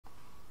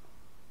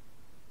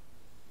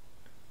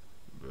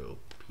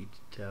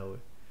tower.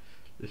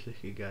 Looks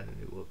like you got a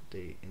new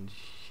update and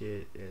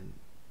shit and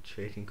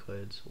trading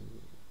cards.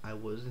 I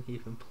wasn't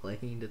even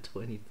playing the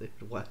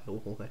 23rd. Wow,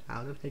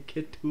 how did I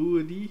get 2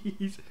 of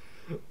these?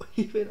 What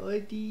even are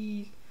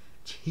these?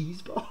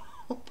 Cheese ball?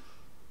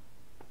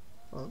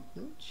 Oh,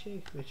 no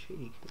check my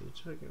trading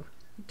cards.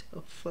 What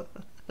the fuck?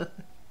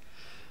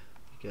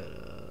 We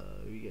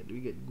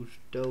got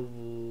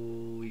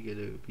Gustavo. We got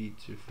a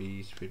Pizza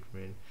Feast,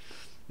 Fitman.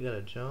 We got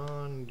a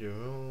John,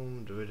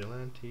 Jerome, the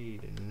Vigilante,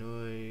 the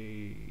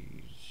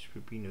Noise,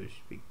 Pepino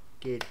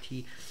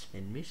Spaghetti,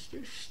 and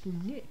Mr.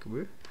 Snick,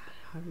 bro.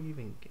 How do you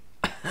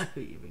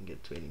even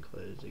get trading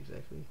cards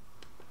exactly?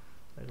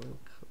 I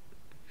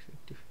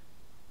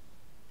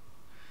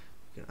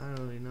don't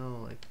really know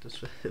like the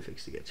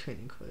specifics to get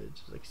trading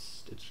cards, like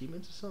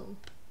achievements or something.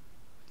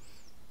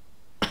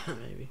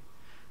 Maybe.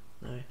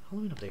 Alright,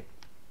 Halloween update.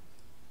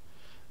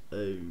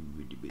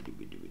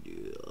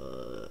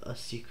 A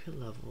secret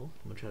level.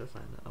 I'm gonna try to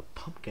find that. A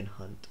pumpkin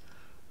hunt.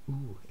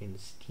 Ooh, in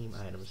Steam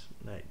items.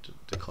 Like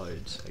the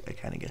cards. I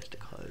kind of guessed the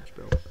cards,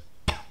 bro.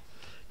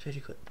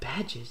 Treasure card,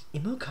 badges,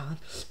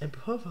 emoticons, and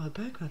profile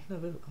background. No,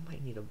 I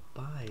might need to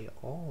buy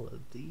all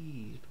of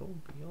these. Bro,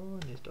 be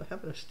honest. Do I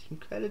have enough Steam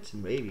credits?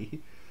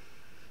 Maybe.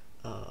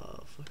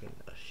 Fucking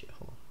shit.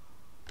 Hold on.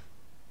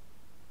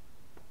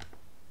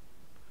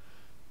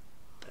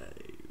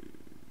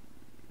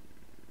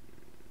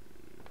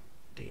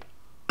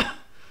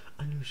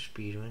 A new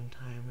speedrun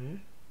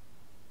timer.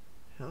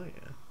 Hell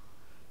yeah.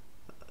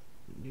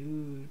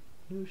 New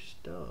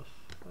stuff.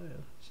 Oh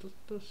yeah. So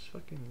this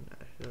fucking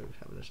I should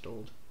have it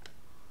installed.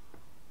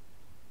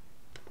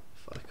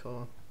 Fuck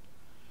on.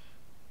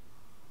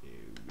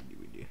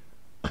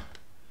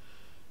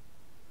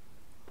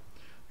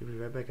 We'll be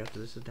right back after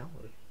this is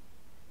downloaded.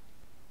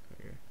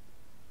 Okay.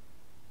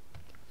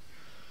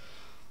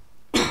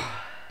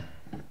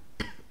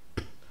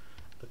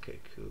 Okay,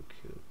 cool.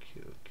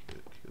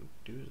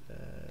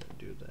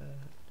 Do that.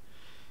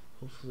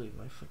 Hopefully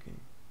my fucking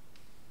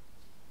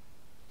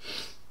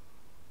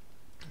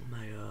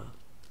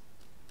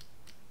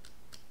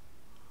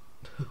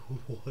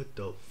what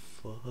the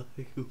fuck?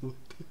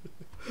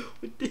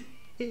 What the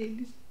hell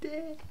is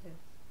that?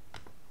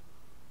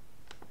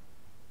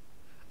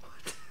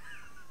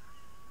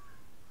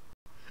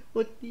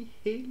 What the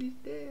hell is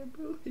that,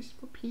 bro? It's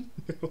my penis.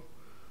 What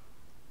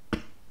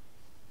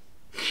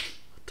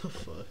the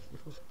fuck,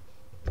 bro?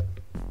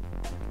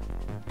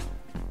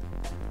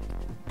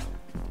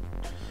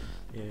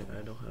 Yeah,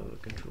 I don't have a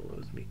controller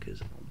with me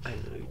because I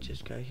literally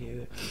just got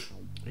here.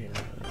 And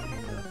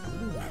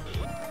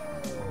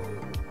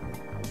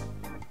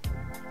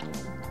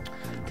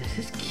this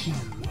is cute.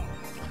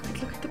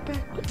 Look at the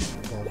background.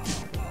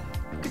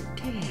 Look at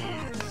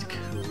that. That's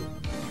cool.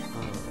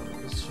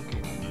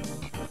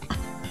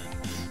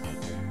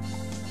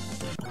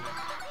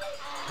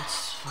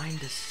 Let's find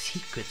the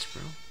secrets,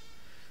 bro.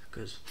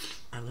 Because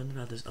I learned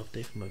about this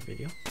update from a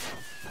video.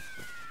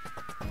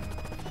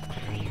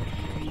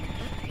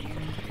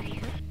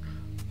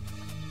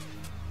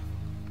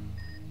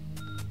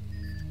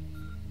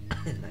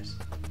 Nice.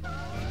 I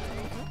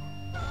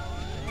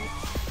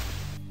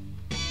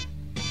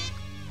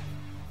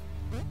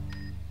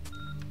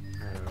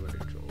don't know what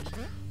controls.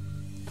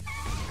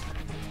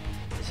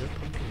 Is there a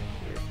pumpkin in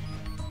here?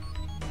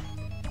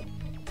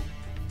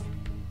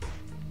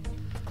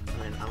 I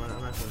mean, I'm not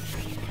gonna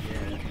change it.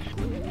 Yeah.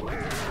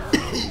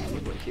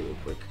 Real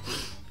quick.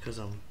 Because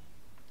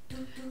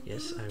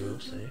yes, I will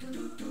say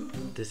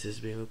this is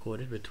being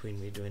recorded between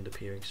me doing the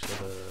peerings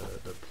for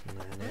the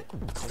planet.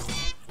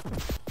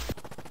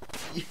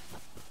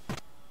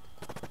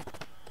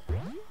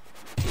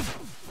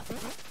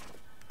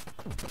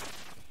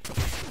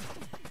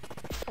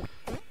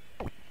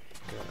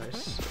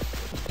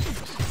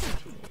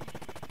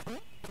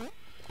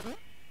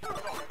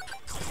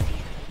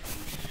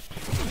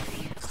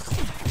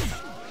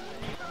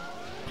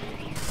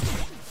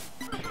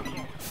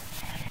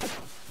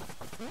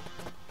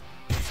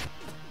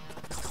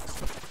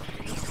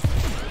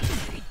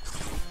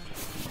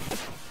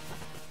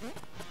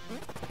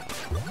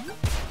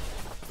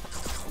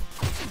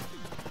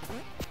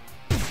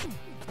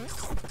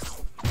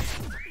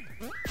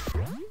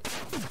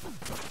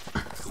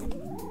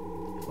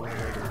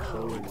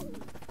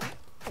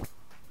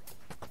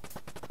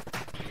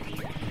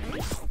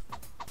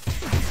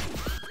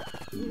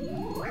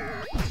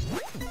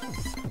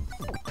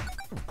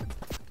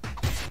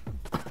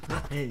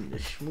 And the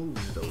smooth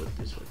though with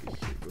this fucking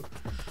shit, bro.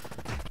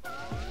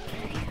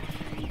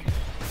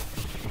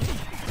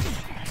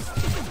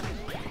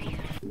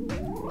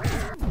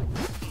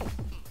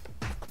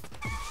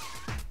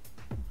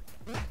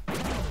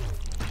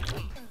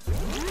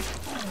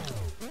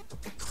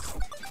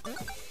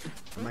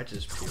 I might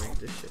just pre-rank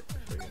this shit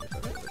if I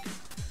feel like it.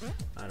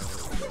 I don't know.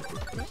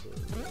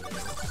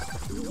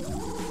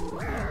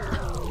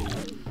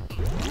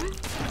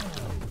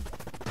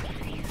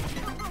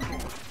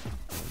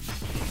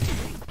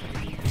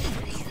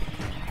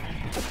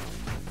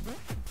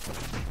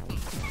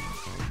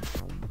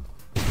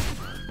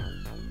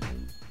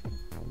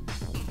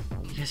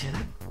 You guys hear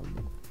that?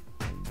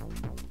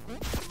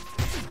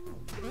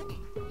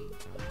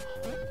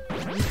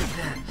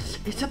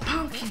 It's a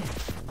pumpkin!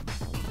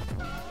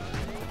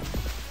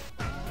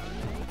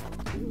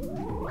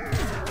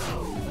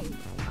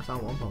 I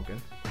found one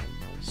pumpkin.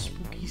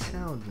 Spooky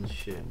sounds and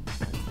shit.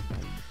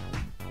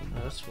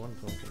 Oh, that's one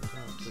pumpkin.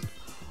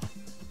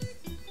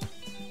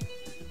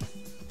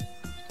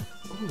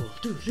 Oh,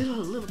 dude,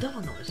 little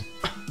devil noise.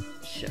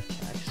 Chef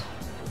tags.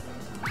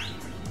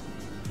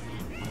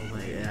 Oh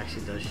my, it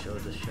actually does show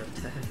the chef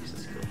tags.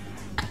 Let's go.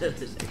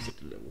 Let's exit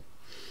the level.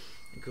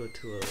 Go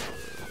to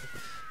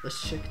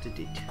let's check the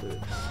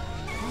details.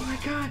 Oh my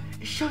god,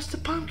 it shows the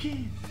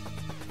pumpkin!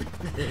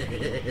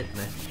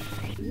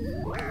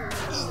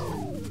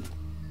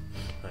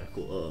 Alright,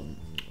 cool.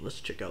 Let's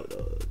check out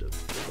the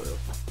oil.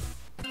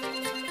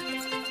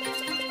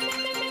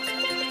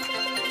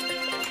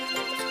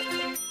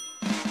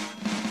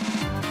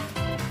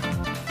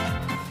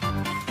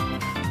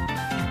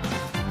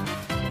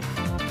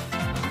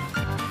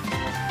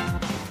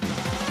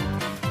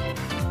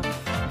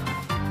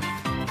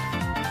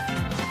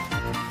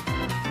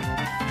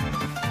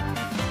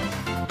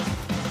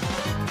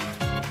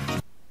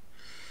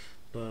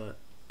 But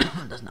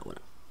that's not what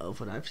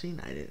I've seen.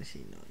 I didn't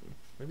see none.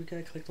 Maybe can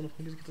I click on the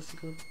pumpkins to get the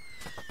secret level?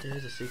 There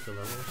is a secret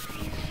level.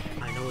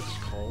 I know what it's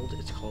called.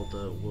 It's called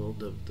the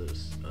world of the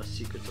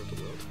secrets of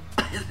the world.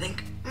 I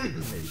think. Maybe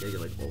you gotta get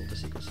like all the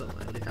secrets. So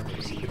I only have all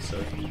the secrets. So.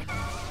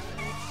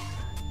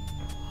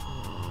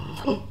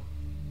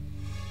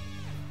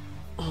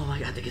 Oh my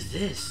god! I think it's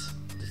this.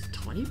 There's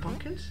 20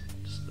 pumpkins.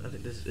 I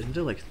think this isn't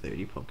there like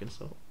 30 pumpkins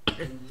though.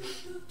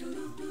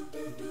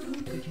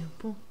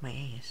 My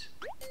ass.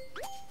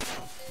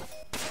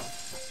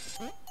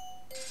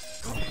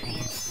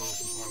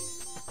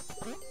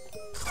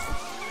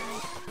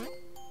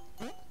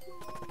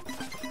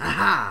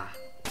 Aha!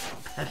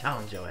 I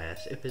found your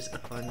ass. It was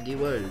on the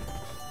world.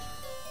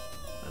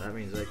 Well, that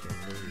means I can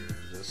move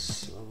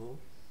this level.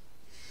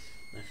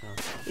 I found.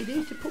 It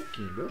is a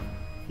pumpkin, bro.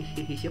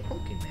 He's your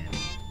pumpkin man.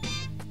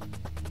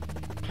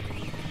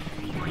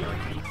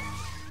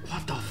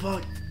 What the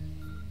fuck?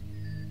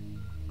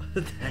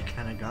 That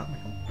kinda got me.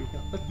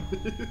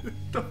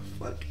 What the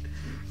fuck?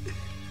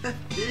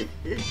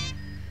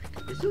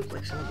 Is this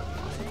like some of the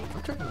boss?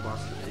 I'm checking the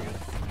boss today.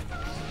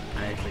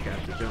 I actually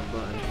got the jump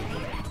button.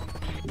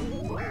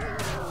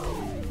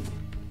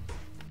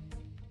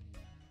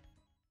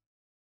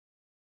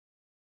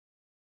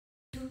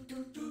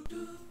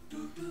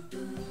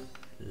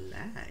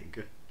 Lag.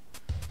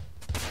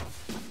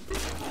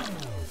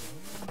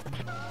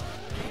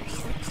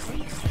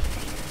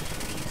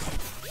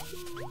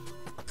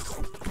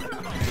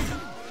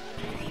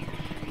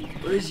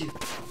 Where is you?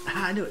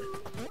 Ah, I knew it.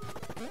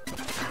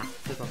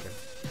 Good pumpkin.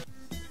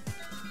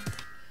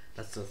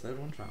 That's the third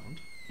one found.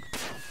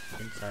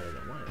 Inside of the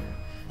one.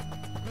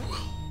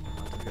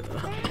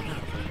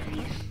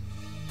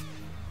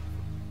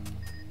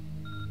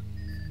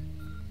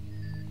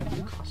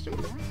 New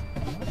costume.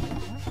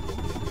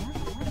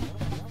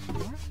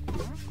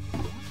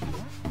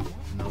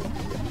 No.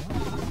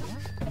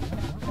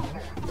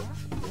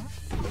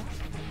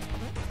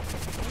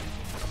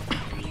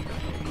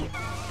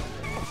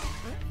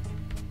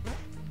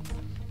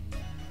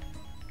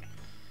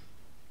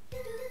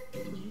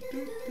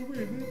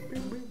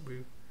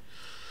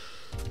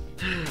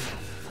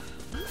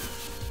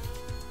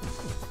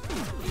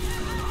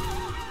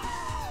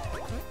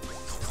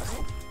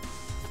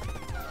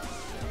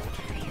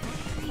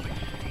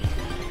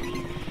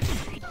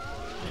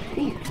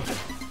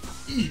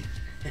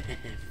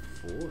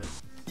 Four.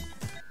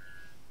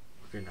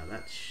 Okay, now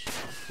that's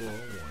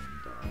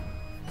 4-1 done.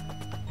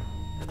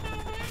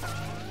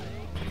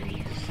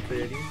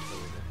 30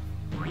 total.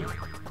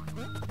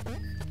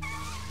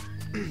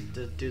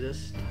 Do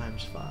this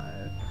times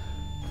 5.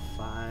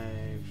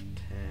 5,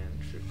 10,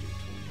 50,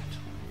 20,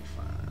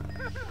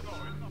 25.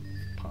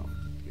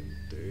 Pumpkin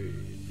 30.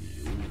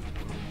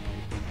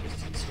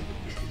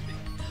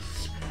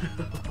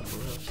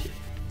 Well, shit.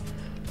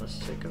 Let's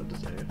check out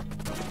this area.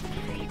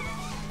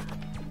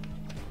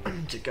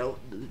 Check out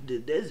the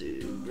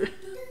desert.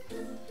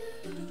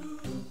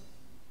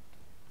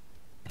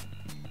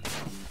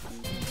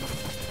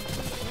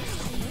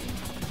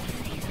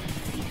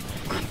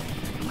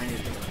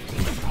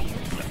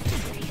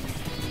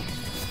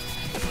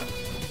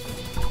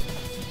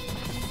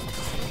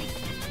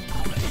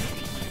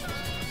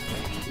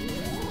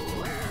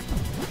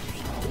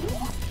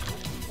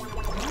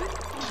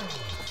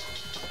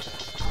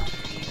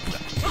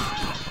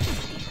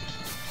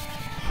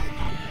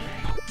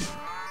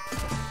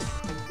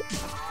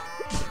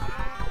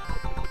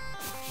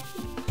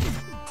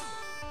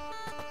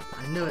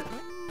 I knew it.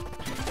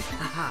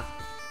 Haha.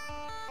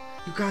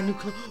 You got a new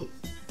clothes.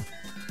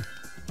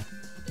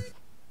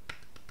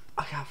 I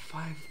got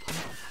 5.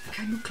 I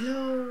got new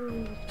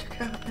clothes.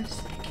 Check out my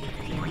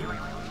second.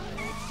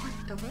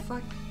 What the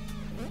fuck?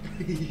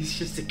 He's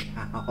just a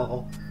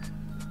cow.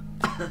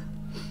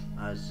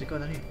 Let's go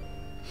down here.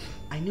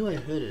 I knew I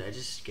heard it. I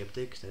just skipped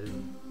it because I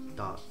didn't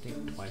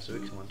think twice over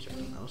because I wanted to check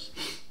the mouse.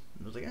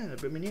 And I was like,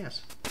 that bit me in the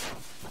ass.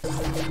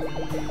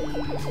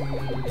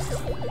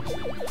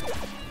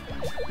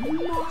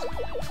 Mark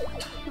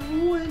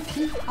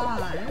 25.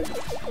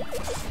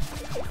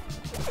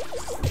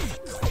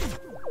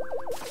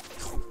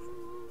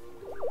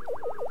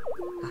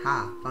 Haha,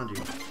 found you.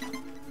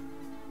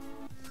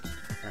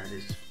 That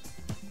is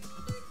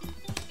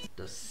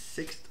the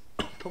 6th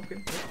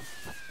pumpkin.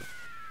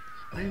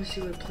 I didn't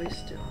see where I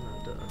placed it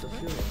on the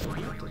field.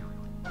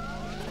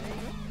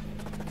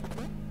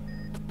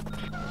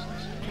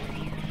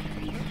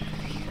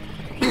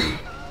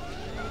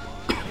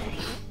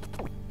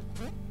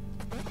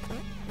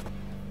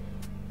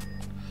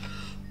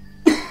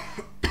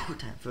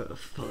 Time for a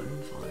fun.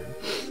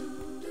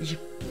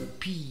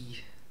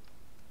 Yippee.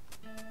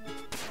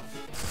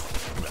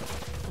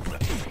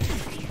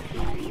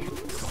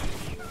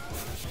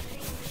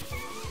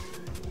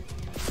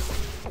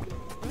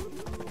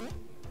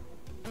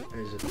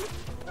 Where is it?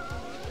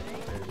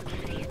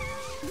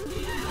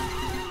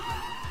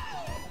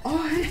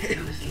 Oh, it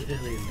was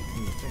literally in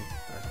the thing.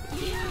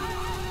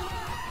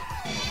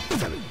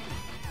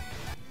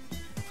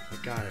 I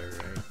got it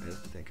right. I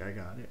think I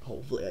got it.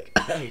 Hopefully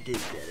I did get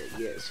it.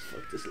 Yes,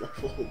 fuck this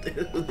level,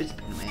 dude. It's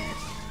been mad.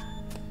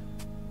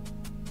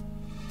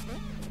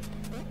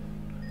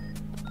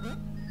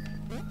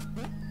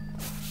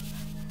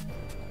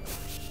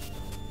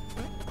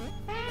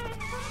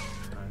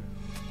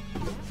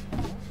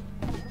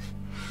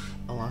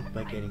 Unlocked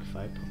by getting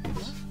 5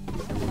 pumpkins.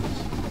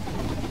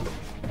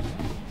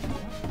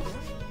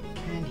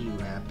 Candy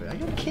wrapper. I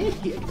got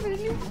candy. I got a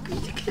new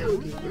piece of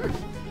candy, bro.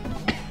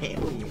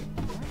 Hell yeah.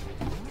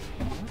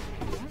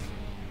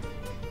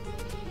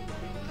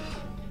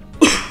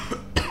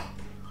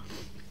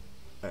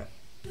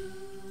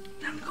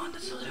 Time to go in the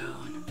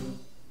saloon.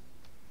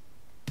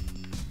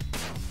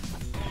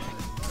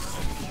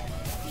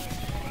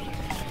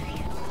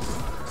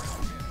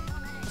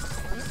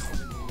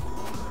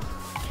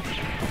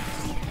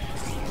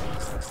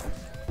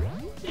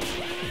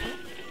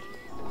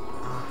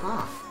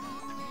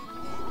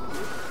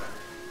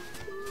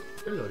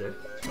 Hello there.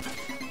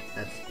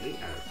 That's 8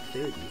 out of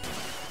 30.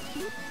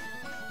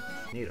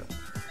 Neato.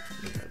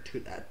 We got to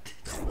that.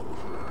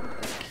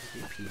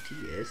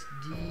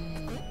 PTSD.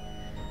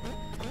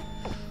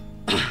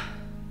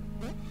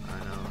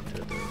 And on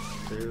to the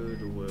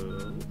 3rd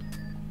world.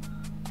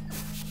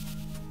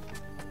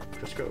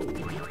 Let's go. What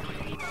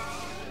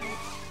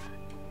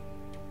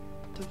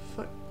the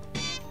fuck?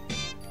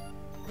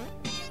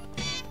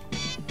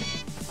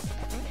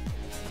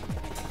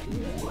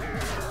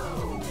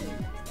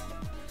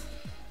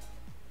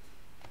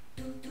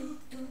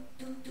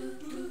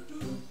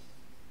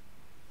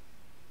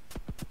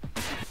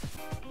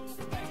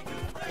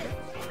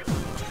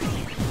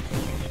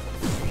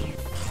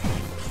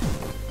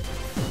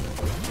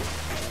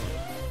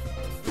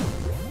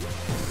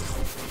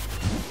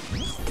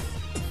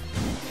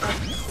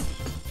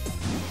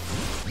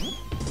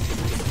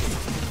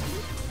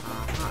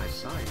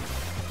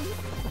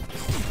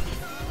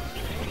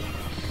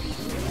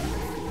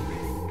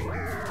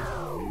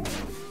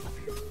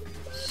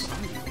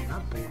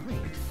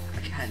 I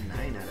got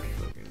 9 out of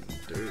fucking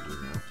 30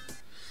 now.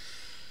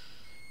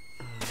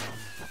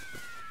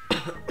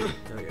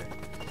 Okay.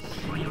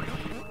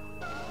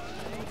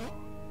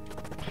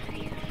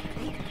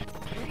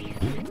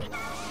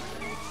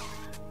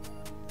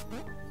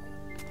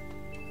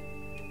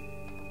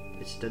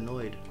 It's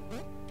denied.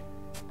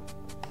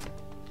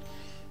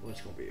 Well,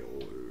 it's gonna be a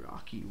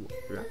rocky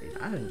ride.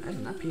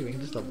 I'm not being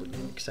this level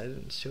again because I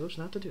didn't chose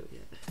not to do it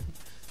yet.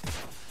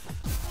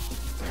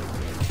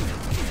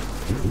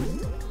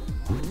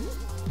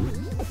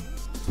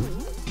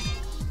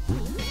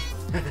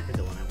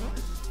 The one I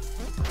wanted.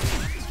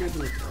 Let's go to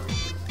the car.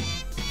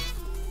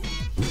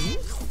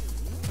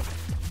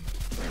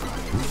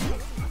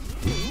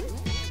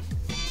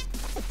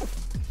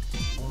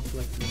 All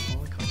collecting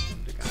all custom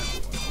the guy who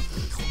wants.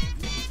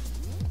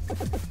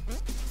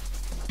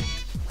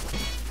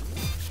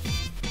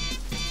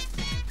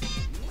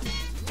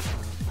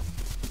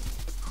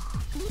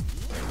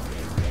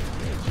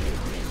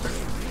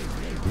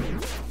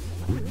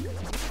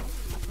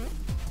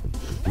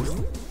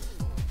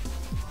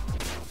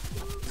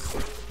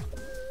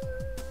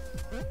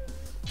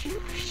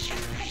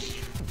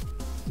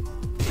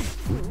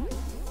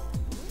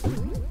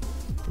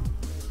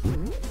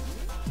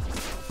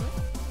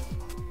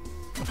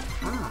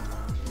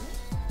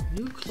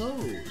 New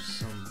clothes,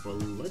 some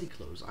bloody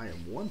clothes. I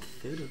am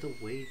 1/3 of the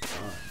way done.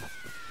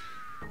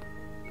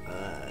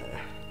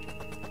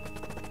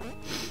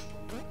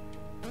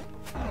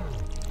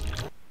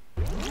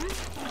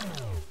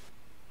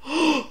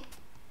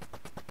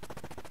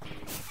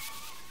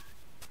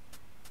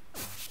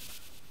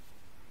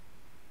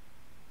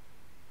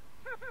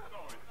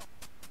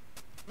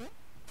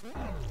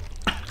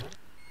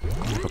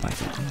 Go back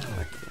to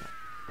that.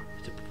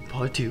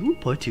 Part two,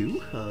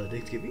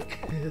 Thanksgiving.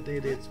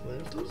 It's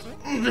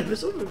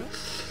episode.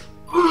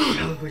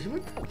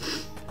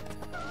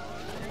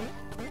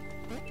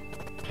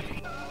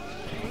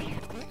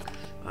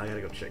 I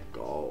gotta go check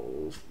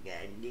golf.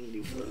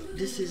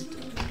 This is the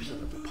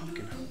episode of the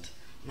pumpkin hunt,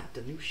 not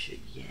the new shit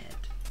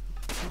yet.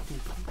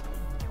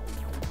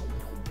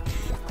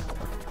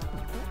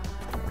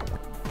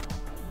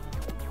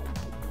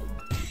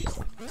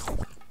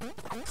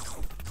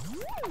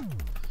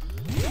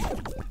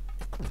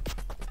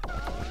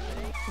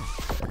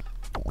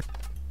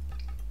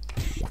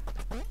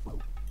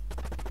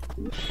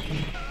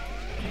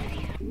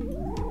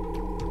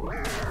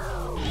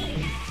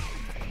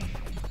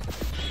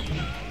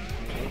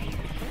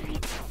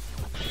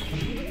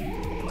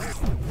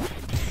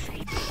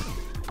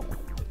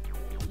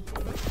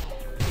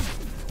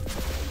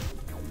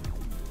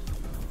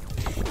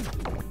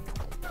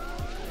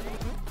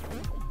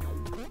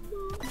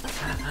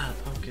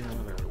 Pumpkin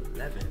number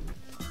 11.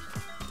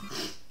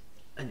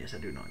 And yes, I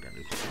do not get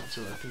new clothes.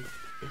 So I think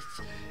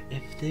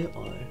if there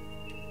are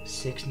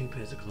 6 new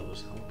pairs of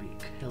clothes, I'll be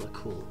hella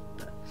cool.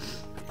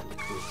 Hella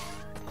cool.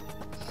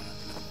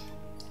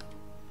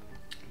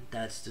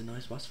 That's the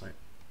nice boss fight.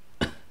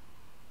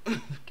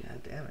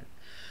 God damn it.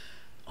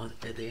 Oh,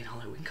 are they in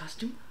Halloween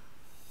costume?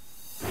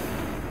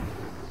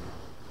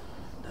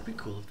 That'd be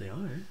cool if they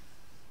are.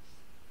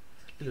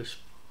 It looks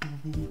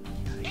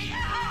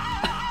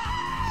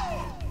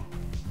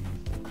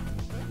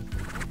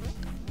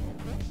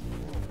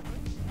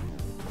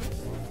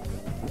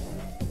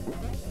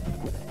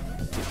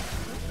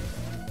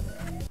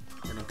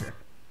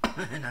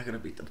I'm not gonna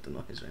beat up the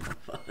noise right now.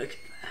 Fuck that.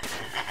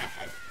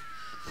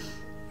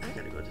 I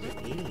gotta go to the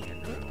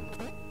alien room.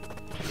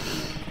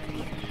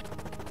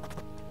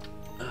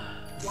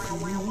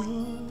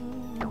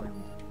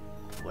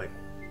 Wait.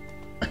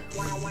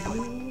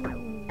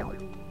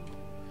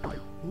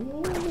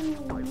 No,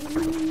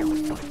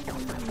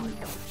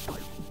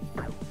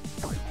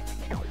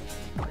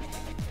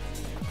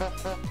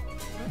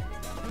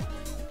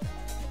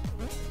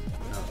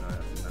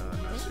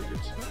 not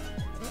secrets.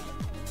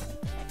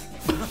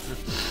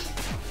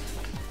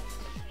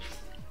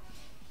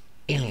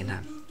 Alien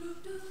time.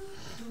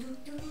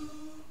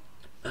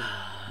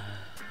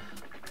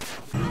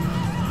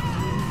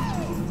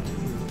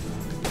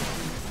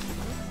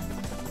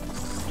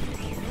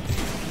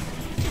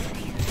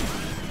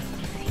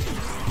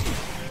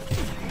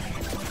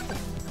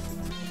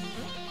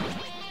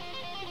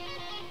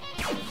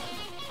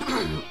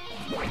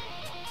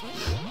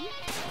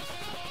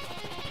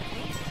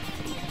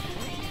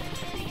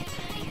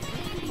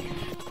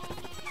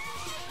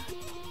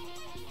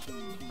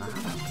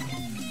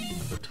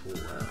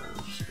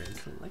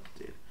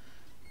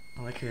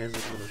 I like how he has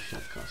like little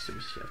chef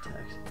costumes, chef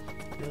tags.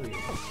 Hell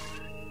yeah.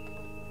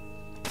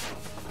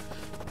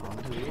 On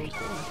to the rules,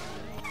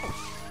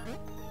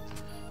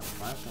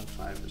 5 times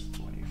 5 is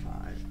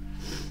 25.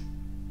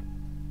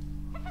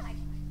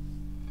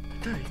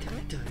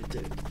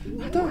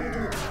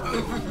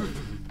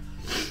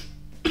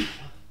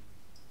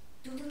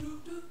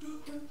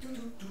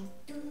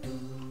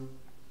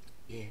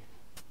 Yeah.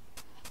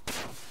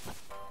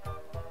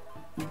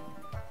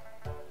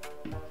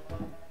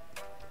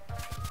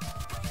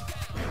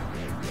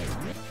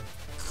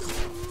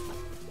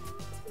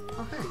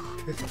 Oh hey,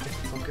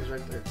 Pumpkin's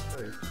right there.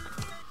 Hey.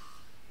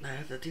 I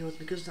have to deal with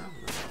because I'm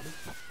not.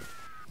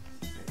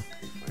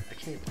 I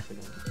can't.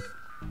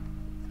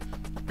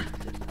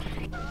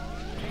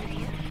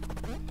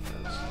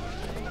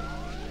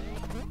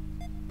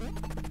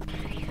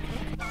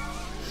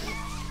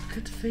 Look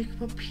at the fake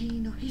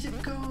Papino. He's a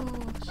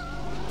ghost. Oh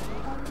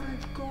my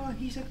god,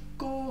 he's a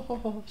ghost.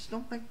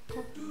 Oh my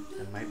god.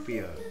 There might be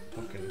a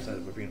pumpkin inside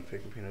of Papino,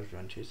 fake Papino's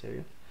run chase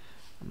area.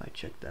 I might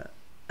check that.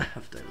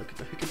 After I look at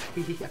the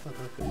Wikipedia,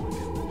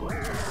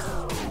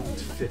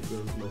 it's fit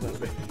room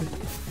November.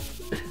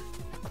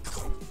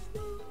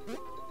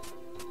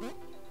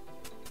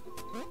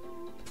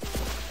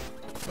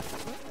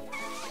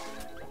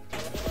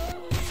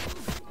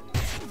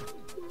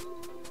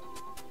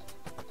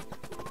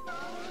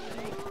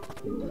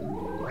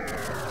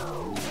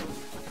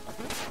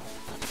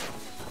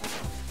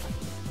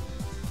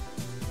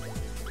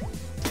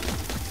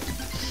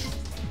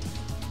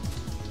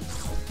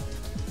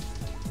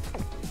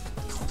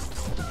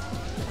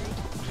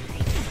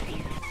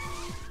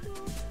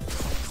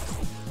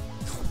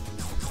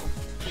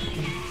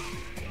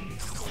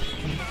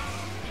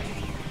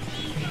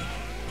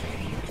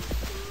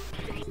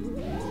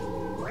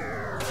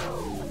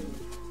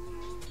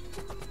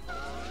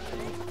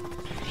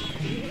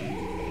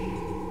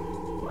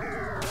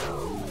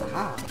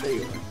 Ah, there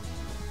you are.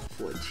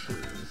 14.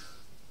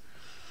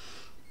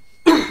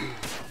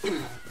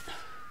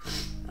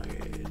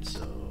 Okay,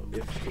 so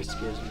if this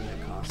gives me a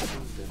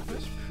costume, then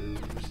this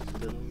proves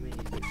little me.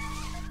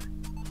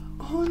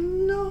 Oh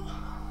no!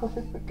 I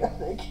forgot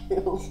that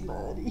kills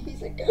Maddie.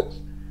 He's a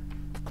ghost.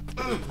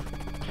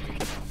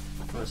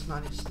 Well, it's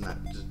not. It's not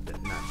just not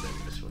them.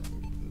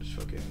 Just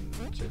fucking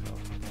check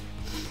off.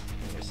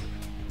 Yes.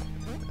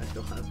 I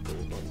still have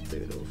gold on the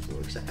third floor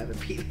because I haven't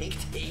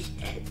P-linked it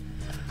yet.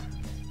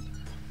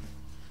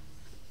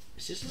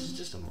 This is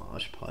just a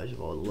mosh podge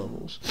of all the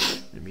levels.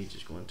 And me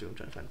just going through and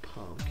trying to find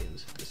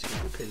pumpkins. This is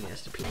gonna be pretty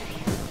nasty people.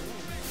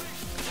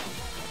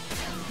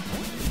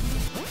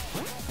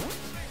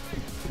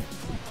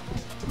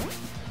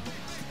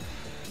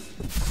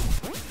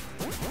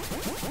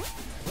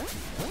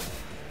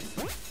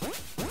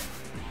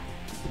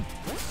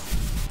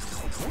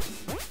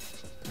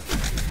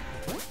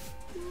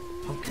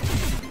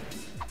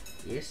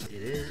 Yes,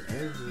 it is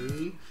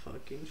every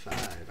fucking 5.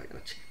 I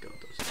gotta check out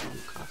those 2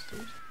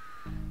 costumes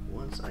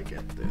once I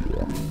get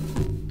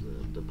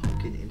the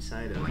pumpkin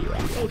inside of.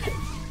 Oh shit!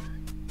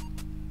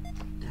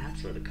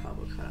 That's where the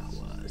cowboy cutout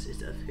was.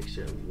 It's a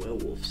picture of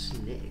werewolf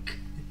snake.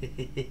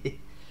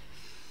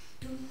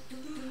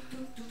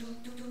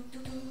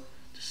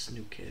 Just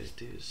new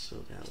characters, so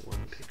that one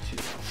picture.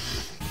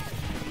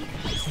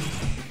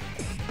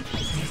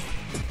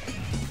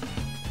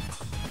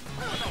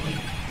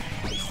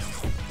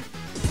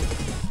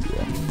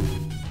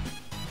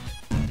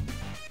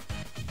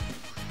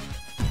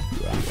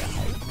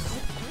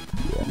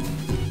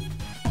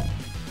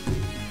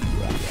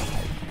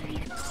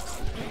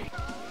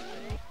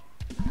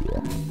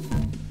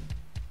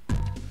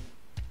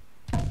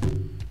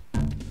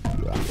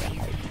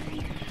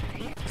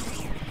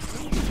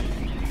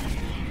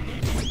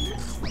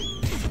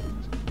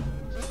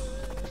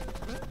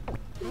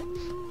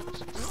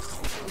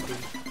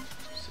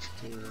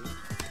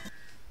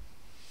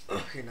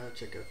 Okay, now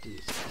check out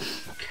these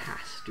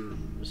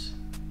costumes.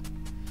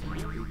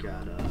 We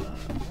got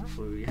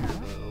we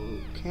have a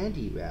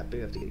candy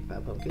wrapper after getting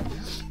 5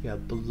 pumpkins. We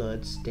have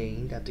blood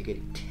stained after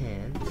getting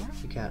 10.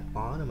 We got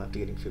autumn after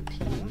getting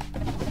 15.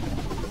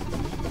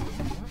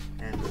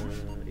 And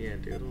yeah,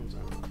 the other ones I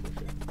don't know for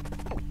sure.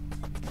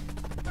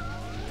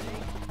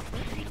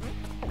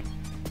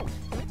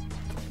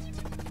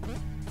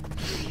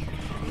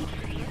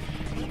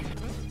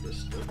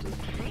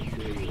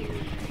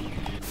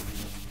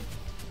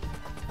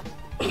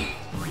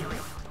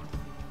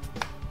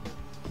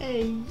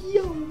 Hey,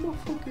 yo,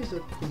 motherfucker's a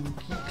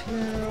Pookie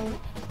Clown.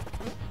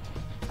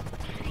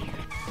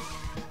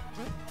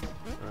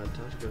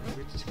 Time to go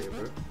get this guy,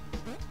 bro.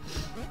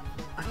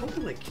 I hope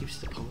it like keeps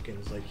the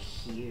pumpkins like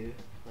here,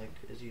 like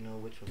as you know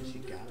which ones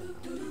you got them.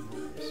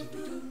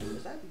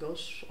 Is that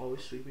ghost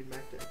always sweeping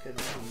back there? Cause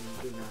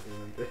I do not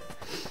remember.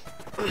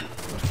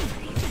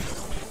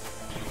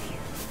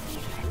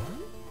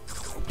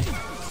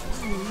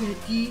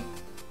 Ready?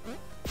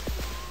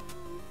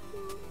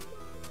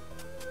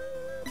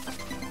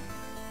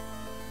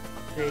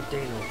 They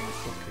know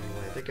fucking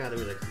way. They gotta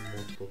be like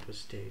multiple per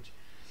stage.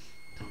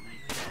 Don't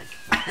make me like.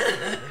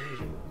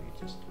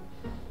 Just.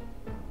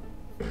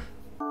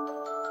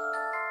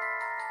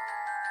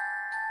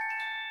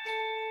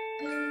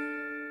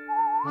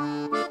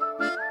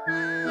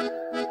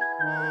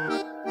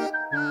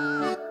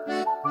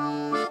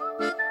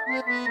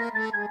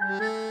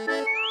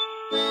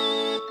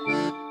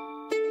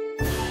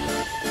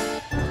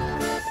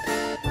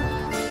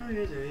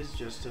 There is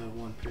just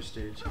one per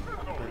stage,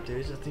 but there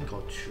is a thing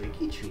called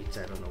tricky treats.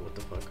 I don't know what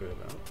the fuck are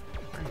about.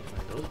 I need to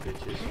find those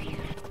bitches.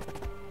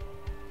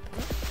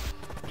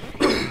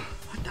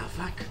 What the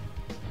fuck?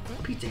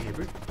 Pizza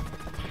hamburger.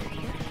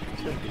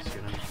 It's gonna be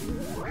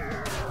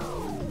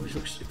good.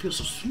 It feels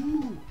so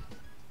smooth.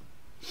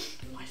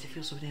 Why does it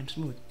feel so damn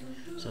smooth?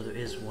 So there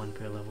is one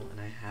per level,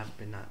 and I have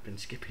not been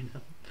skipping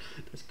them.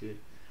 That's good.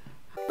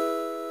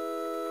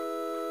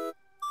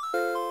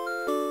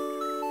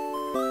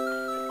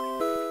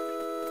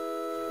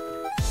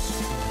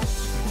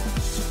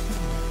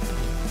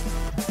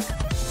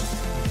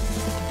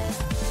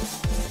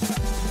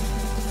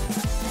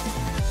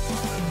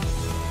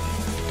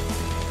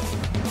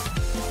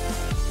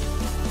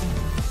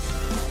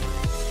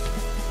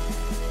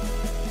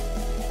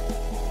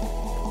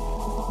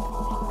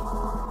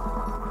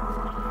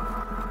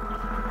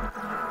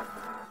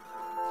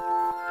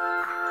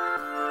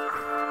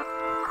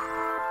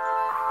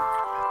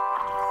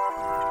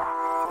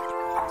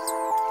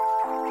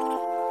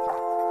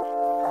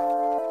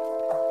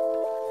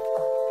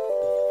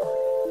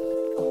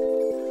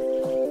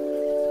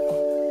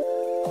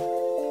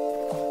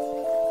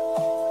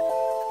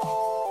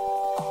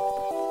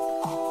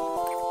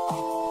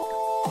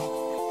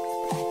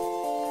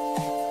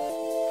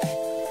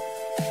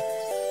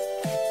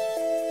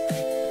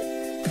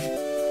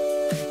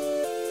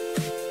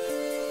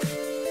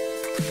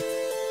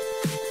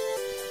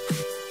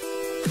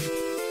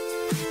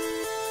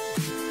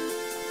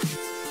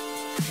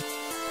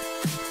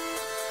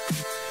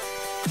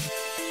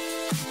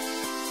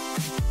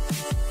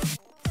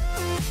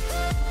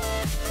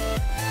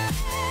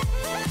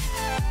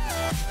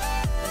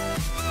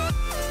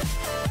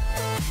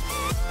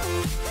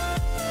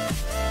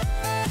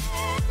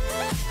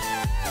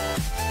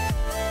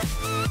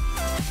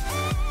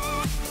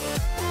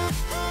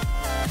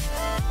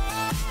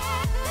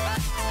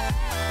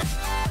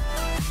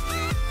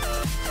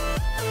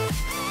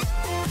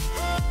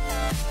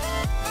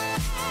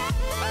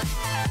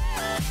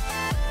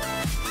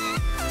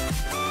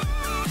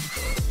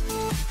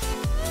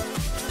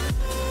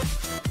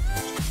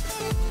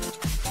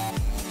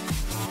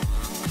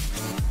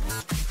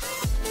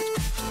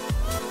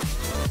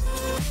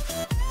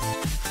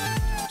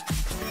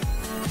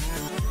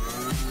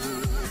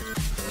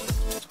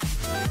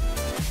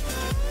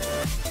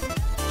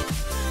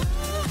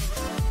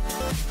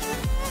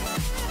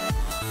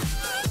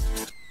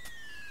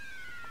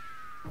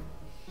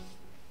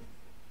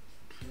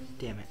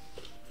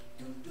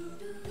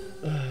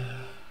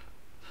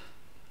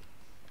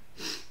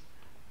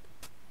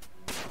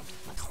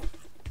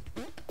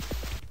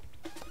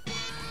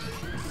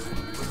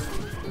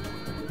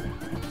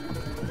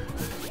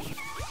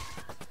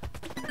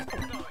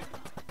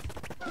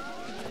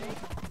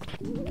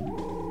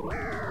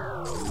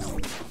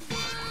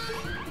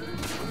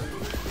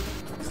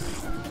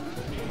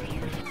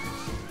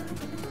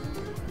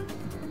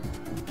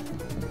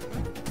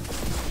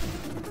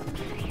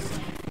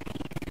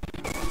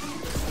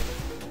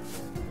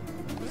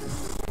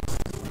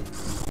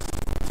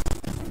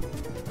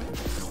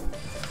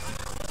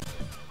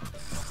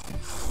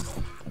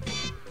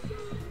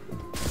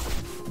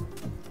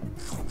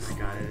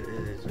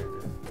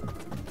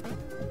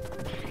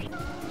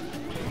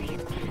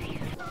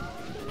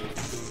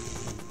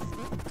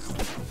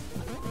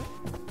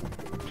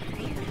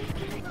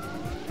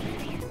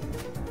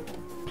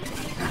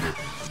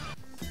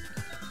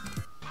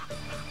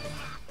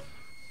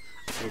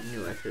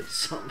 expected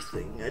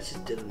something. I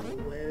just didn't know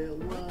where it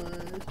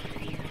was.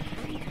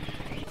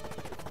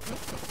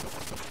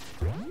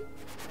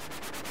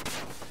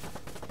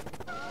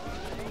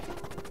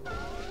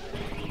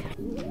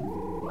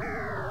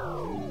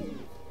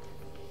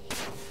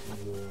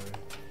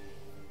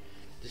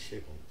 This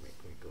shit gonna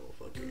make me go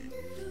fucking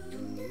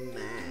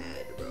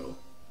mad, bro.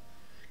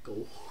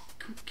 Go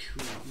cuckoo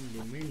in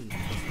the wind.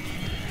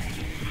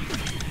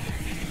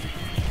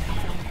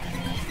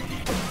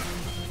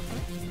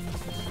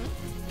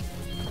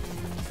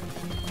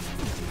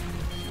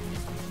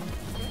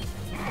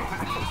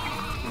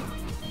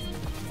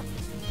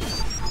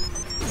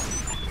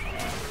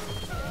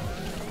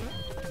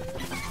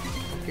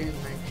 Again,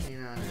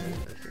 19 on it.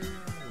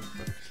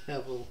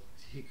 Level.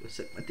 You go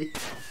suck my dick.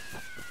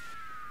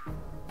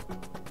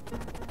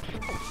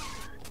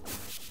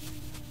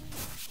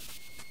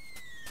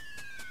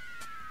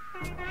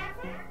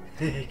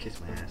 Kiss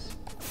my ass.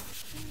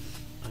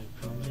 I'm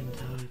coming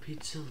down a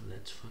pizza.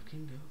 Let's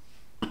fucking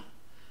go.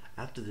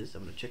 After this,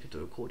 I'm gonna check if the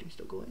recording's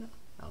still going on.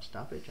 I'll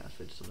stop it,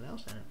 transfer it to someone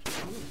else, and I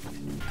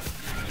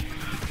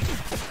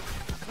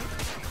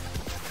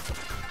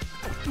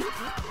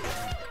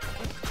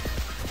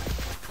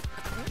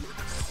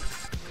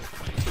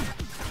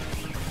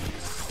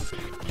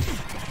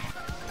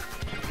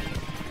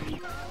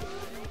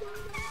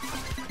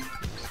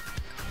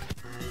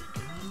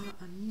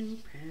got a new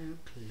pair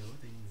of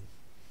clothing.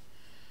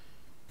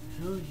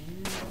 Hell yeah.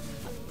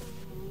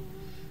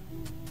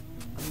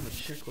 I'm gonna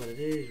check what it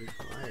is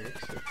before I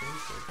exit.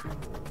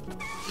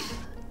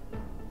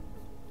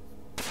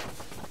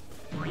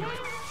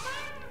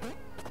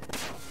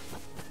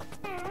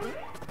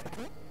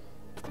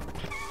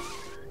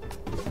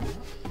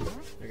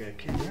 I got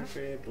candy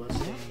fair,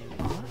 bloodstain,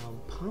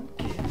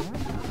 pumpkin.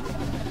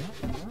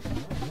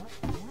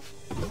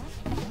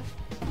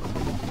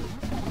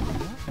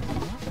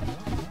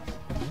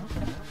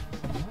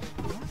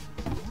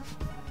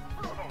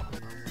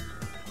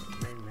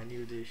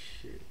 This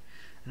shit,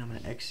 and I'm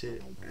gonna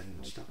exit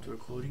and stop the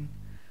recording.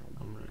 I'm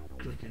gonna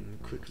click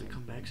and quickly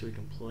come back so we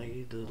can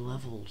play the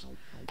levels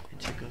and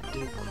check out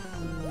the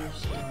cool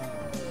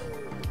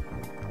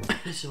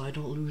stuff so I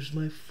don't lose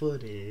my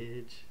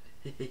footage.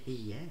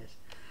 Yes,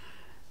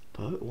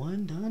 part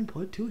 1 done,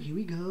 part 2 here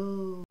we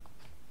go.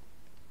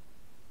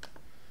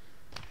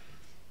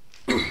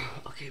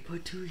 Okay,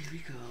 part 2 here we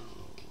go.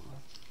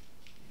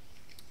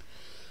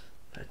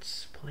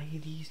 Let's play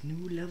these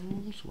new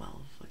levels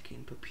while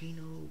fucking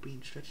Pepino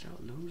being stretched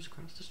out lows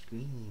across the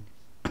screen.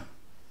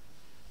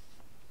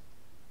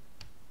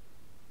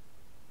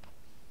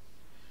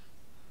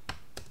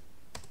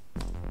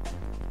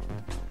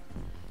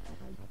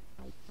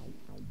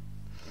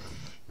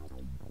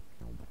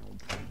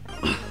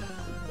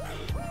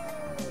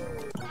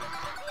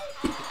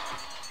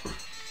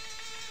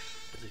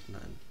 There's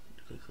nothing.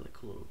 Click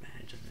a little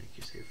badge and make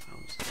you say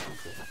found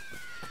something.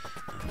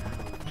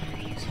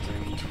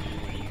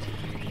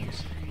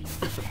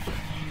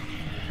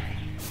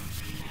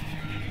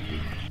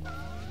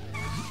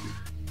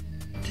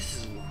 This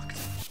is locked.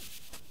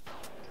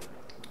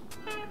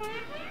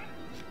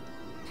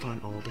 Find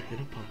all the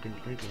hidden pumpkins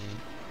by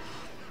going.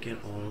 Get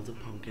all of the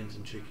pumpkins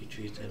and tricky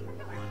treats and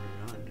run.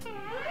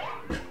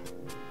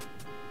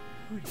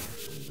 Oh yeah.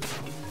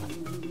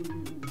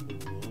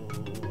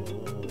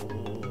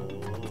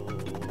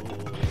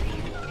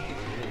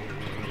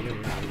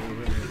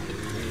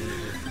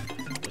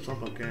 What's up,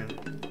 pumpkin?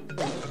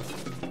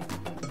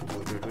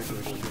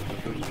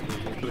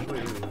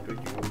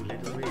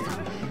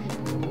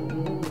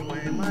 Why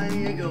am I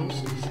a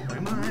ghost? Why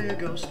am I a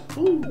ghost?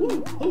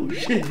 Oh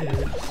shit!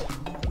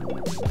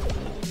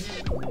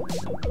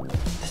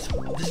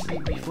 This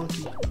beat be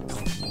funky.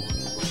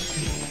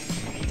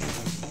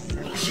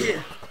 Shit!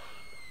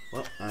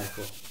 Well, alright,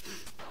 cool.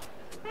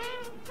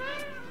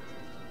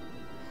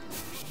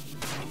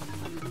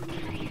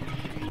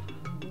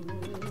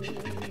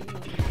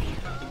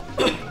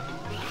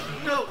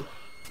 No!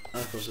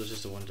 Of course, it's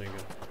just a one thing.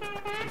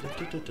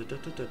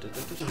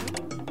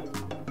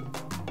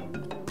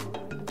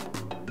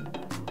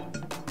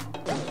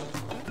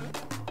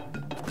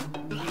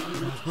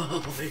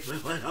 Oh, wait,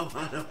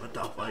 what the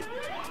fuck?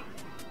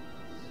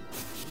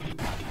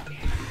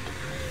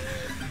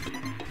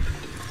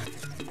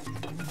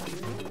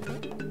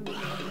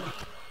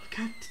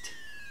 God,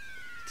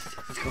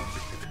 it's going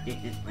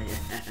in my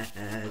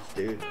ass,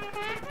 dude.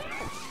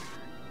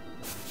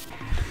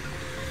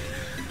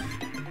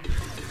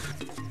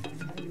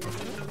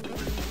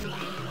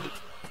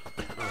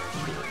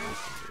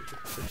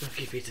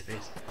 Okay, pizza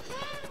face.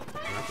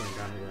 I'm not going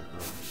down again.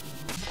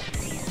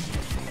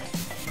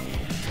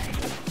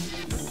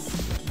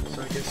 So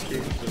I guess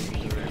games are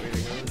the right way to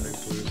go.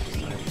 Next one is the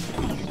side.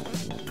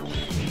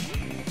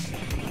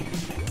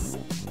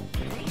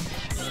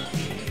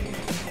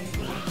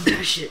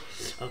 Shit.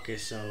 Okay,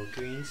 so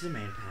green is the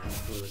main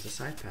path, blue is the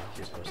side path.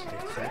 You're supposed to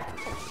take the side path.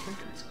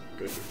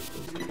 Good.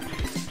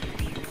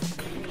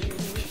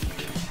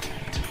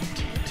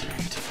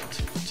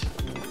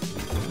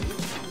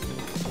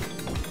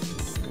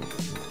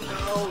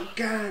 Oh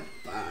god.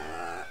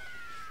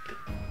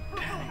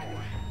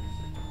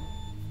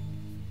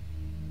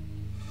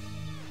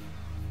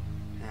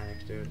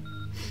 dude.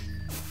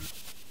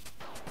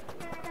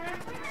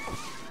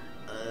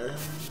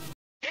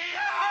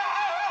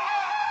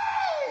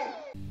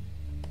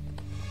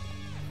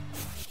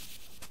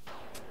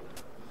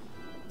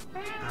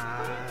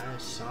 I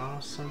saw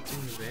something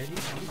very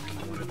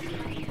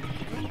spooky.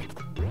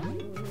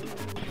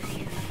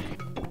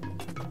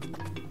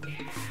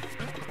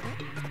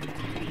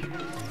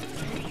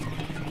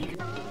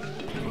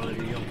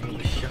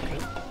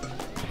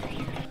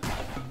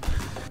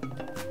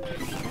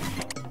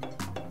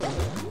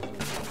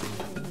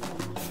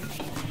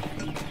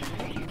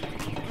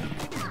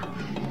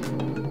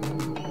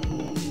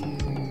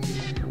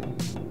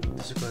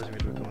 This requires me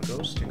to become a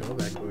ghost and go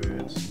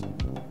backwards.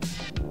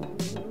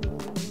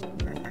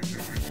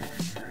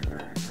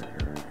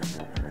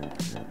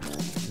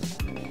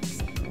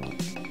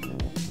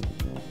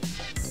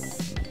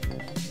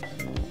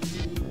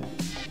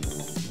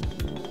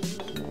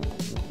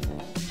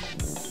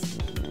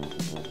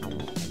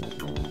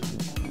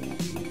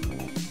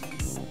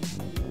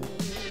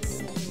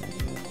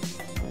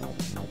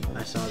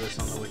 I saw this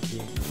on the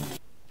wiki.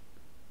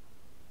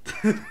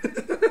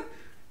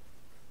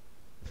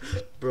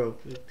 Bro,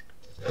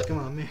 come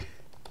on, man.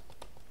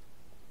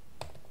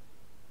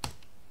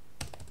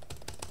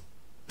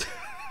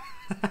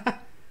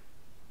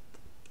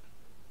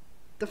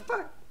 The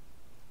fuck?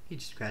 He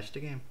just crashed the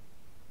game.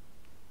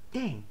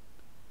 Dang.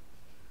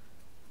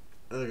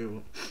 Okay,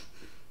 well,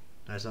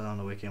 I saw it on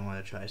the wiki and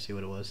wanted to try to see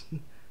what it was.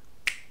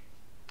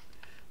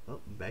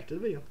 Well, back to the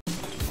video.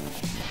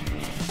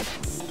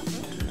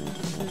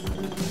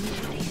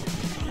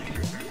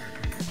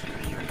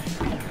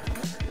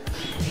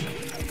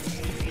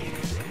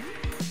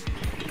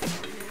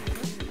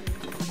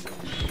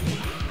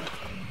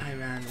 I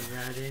ran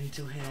right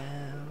into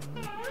him.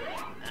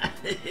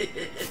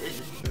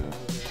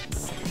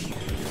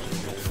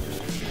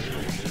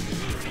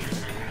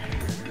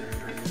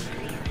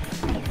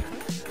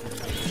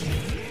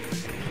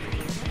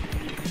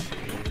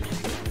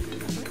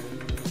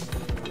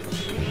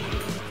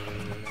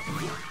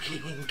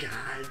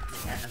 God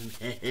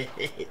damn it.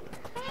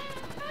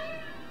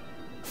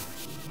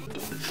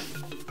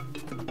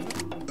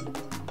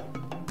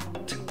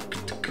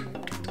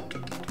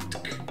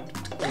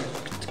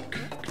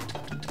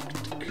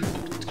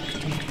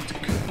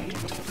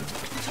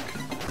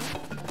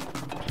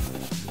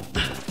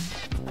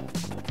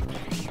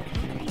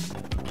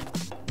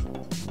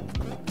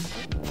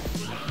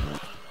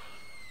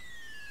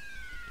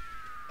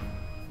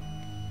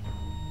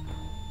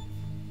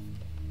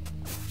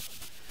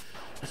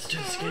 Let's do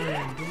this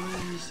again,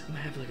 boys. I'm gonna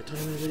have like a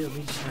 20-minute video of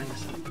me just trying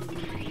this out.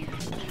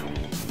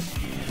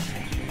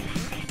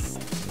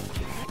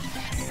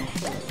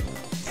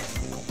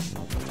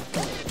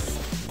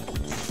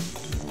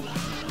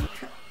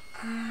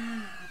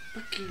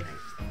 Fucking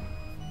nice.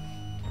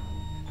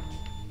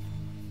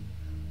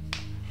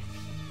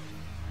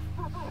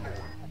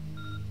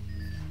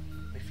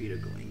 My feet are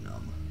going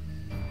numb.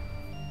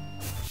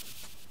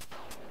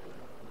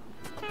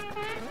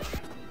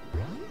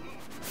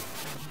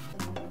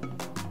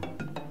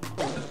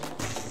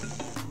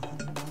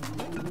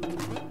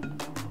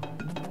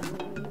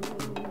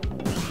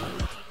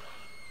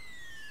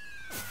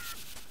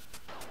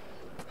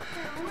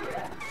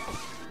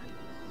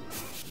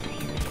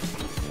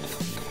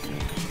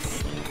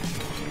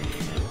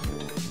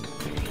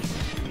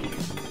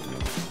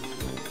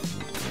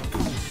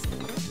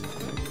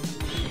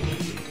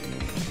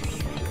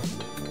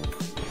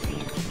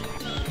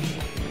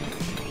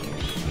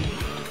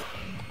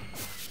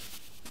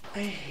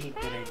 I hate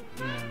that I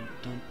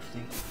don't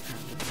think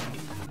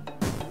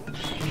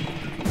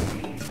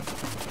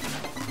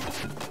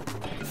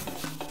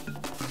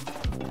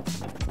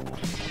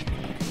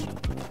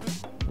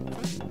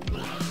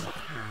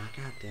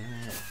God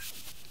damn it.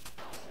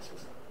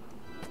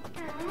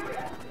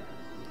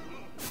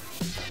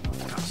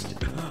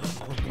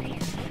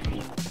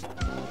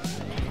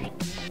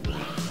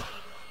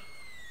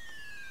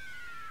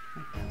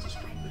 My hands are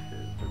strong to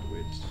hit for the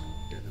weights.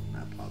 Yeah,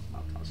 not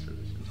posture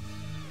positions.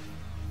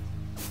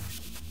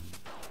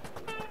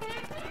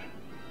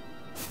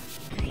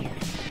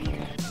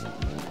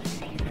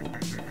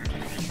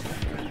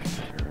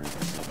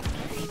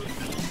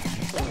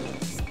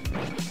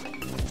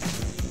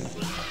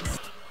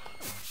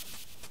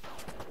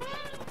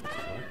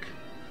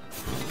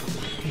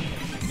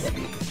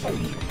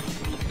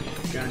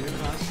 Got a new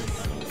costume.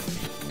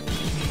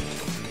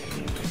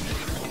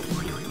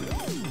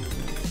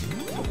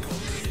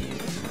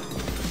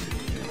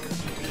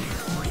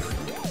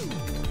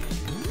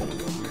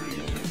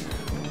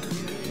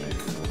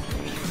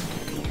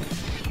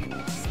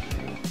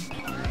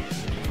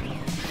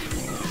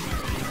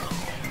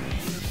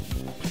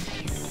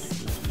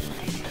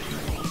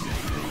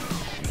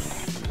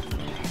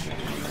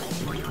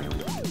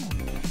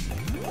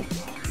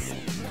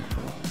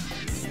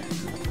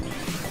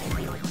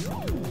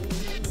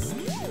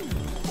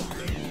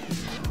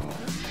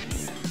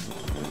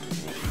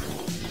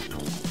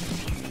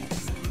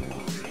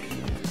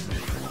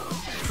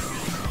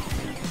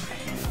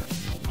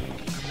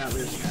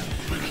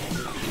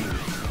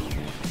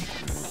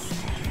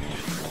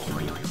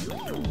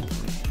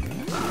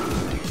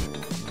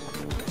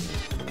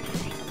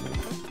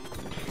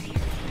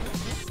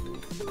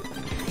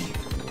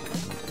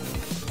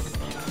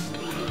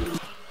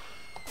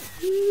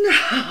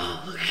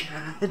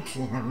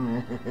 damn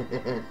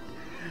it.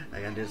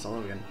 I gotta do this all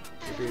over again.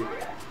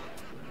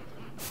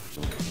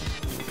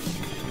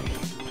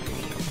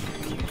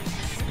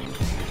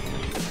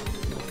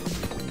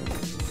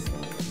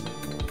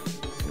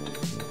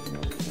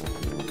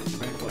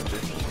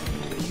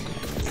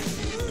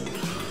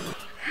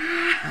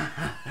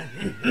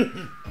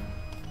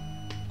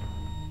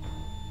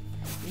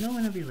 You know,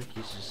 whenever you like,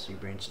 your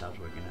brain stops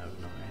working out of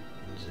nowhere,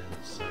 and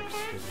it sucks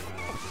because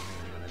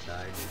you're gonna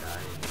die, and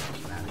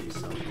you're mad at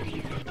yourself because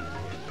you fucking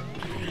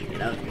idiot. You're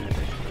not gonna be.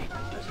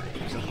 That's right,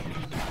 yourself.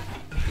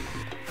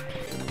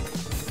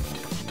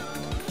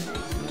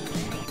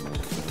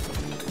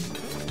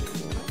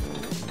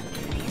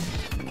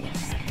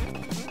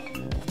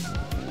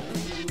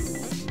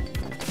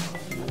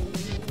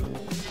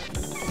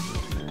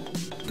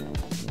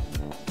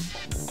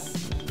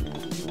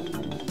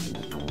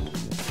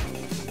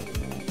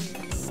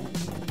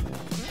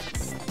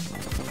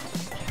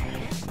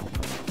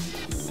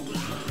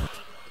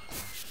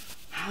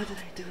 How did I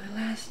do it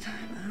last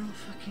time? I don't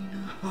fucking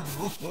know.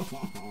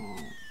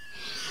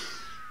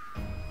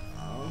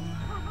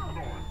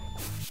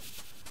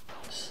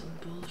 Some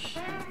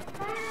bullshit.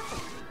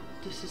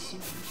 This is some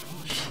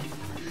bullshit.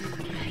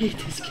 I hate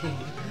this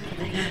game.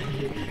 I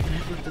hate it. And I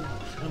fucked up.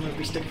 I'm gonna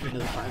be stuck for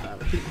another 5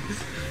 hours.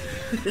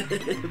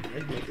 I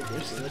make the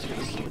game so much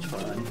because it's so much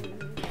fun.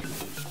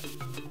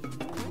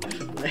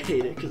 I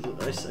hate it because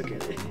I suck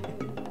at it.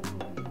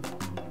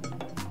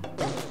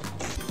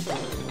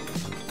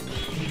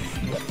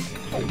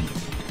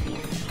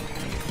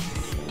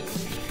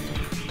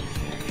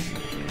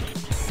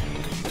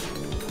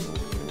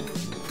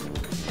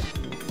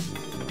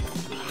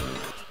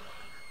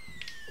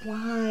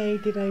 Why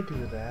did I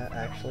do that?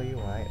 Actually,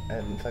 why?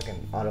 And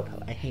fucking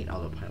autopilot. I hate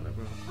autopilot,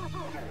 bro.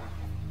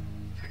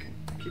 Fucking,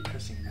 I keep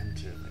pressing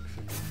enter, like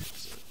fucking.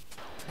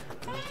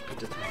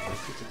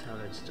 Pizza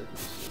tower, it's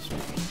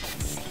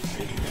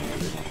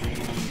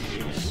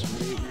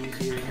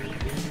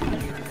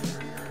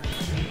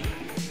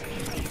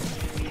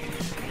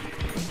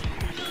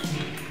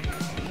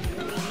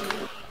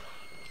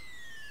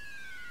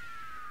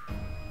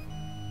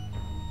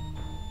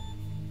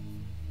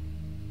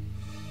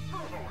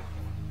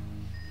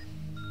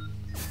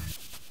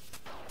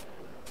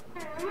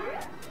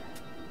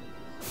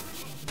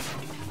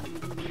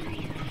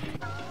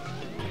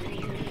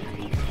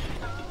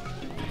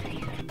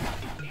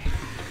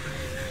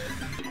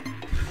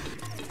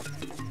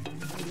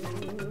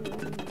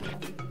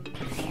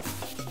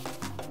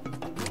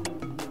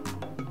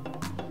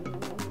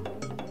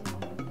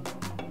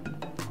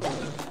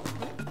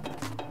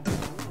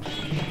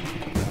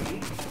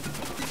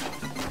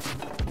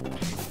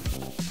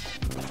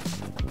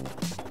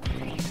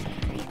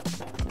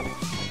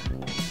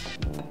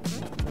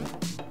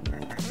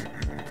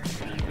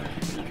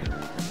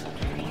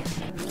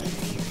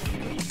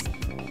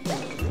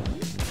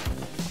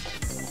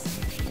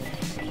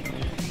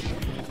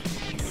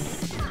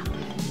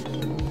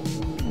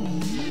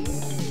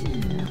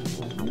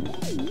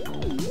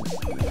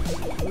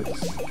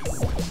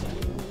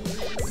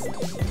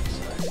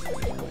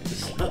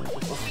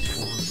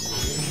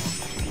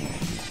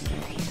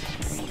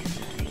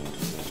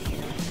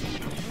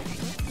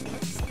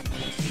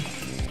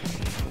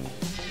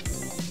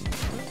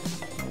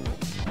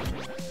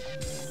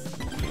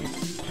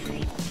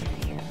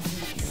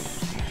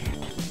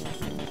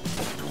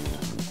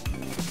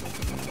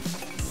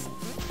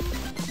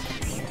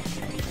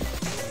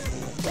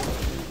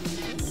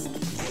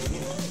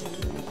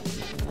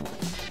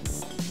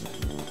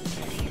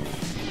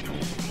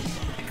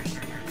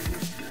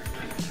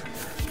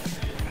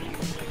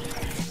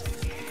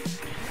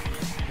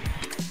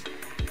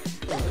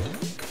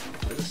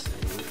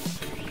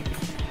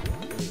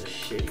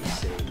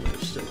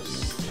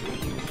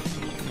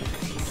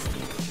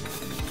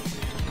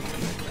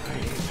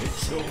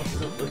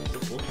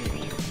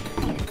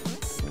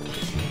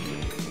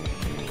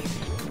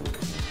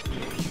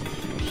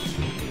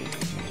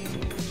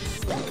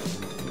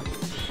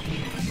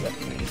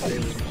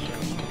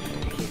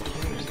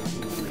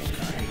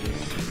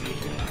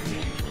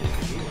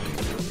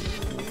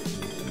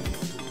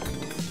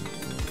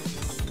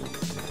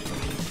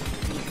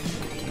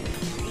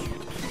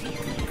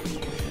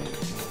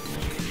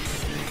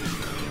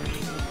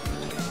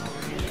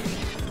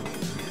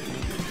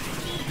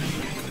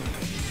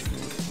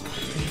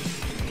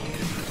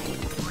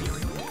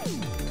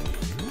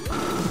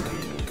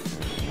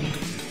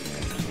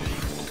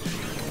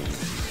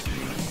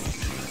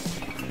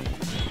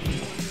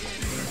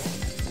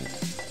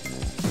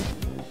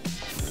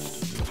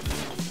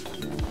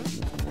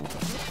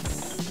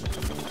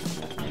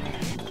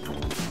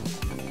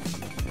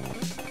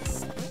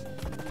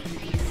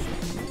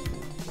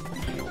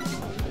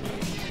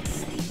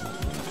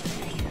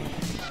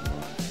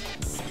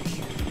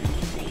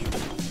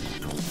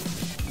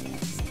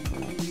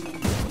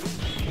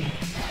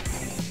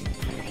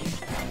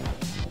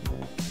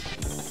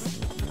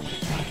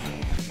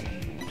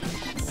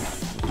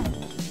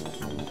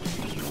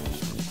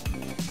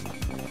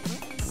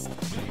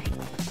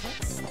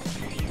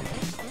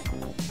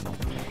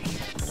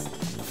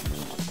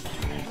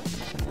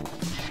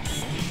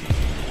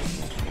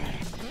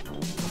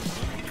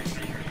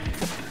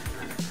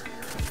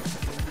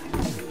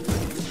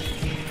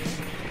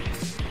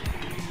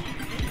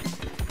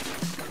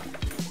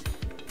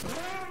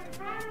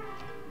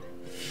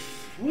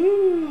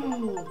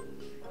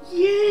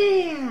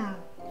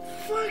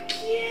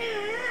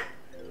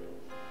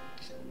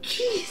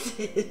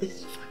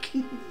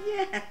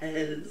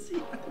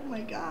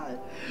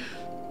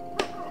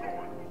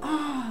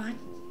Oh,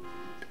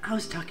 I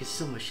was talking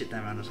so much shit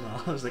that round as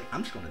well. I was like,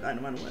 I'm just gonna die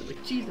no matter what.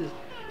 Like, Jesus.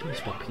 We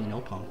spell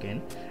Pino,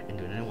 pumpkin, and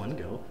do it in one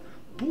go.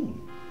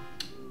 Boom.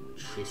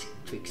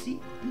 Trixie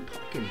and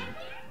Pumpkin.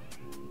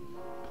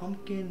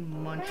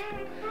 Pumpkin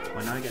Munchkin.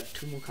 Well, now I got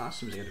 2 more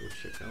costumes I gotta go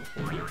check out.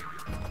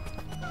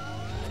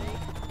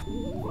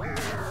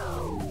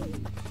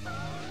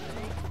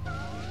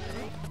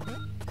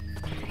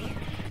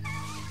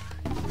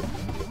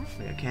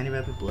 We got Candy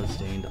Rabbit,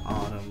 Bloodstained,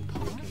 Autumn,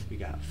 Pumpkin. We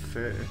got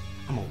Fur.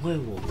 I'm a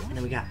werewolf. And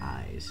then we got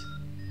Eyes.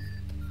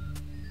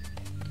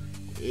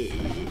 I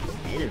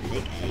don't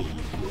like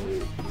eyes.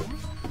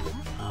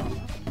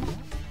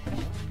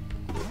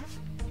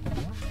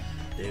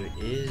 There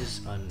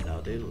is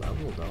another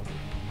level though.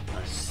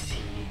 A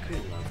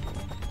secret level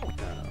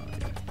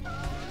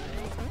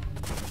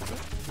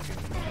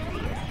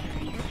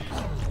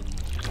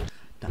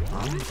that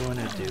I'm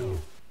gonna do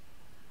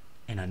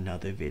in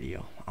another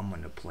video. I'm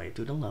gonna play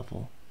through the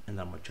level and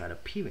then I'm gonna try to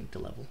P-rank the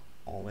level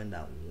all in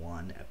that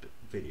one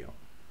video.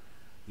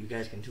 You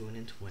guys can tune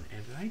into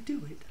whenever I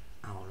do it.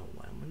 I don't know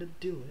when I'm gonna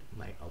do it.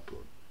 Might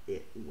upload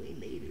it way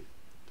later.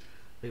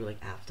 Maybe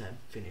like after I'm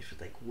finished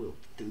with like World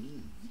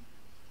 3.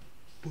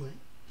 But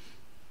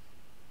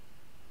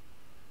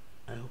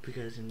I hope you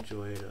guys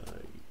enjoyed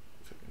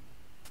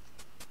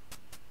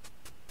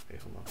wait,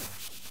 hold on.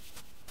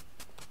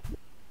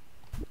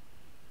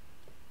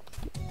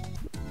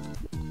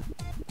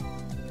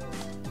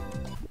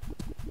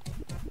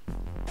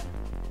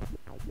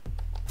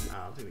 I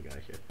don't think we got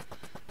it here.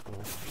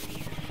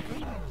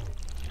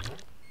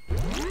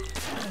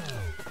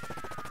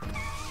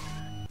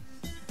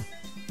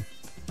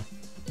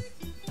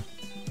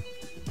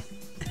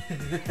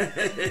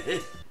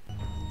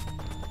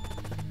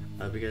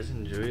 I hope you guys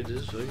enjoyed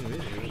this fucking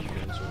video. If you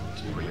guys want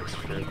to like,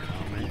 subscribe,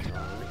 comment,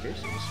 on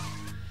notifications.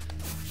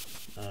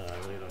 I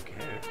really don't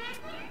care.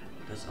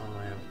 That's all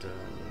I have to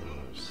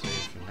say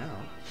for now.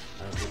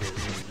 I hope you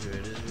guys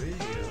enjoyed this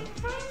video.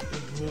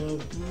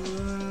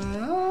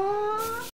 Bye-bye.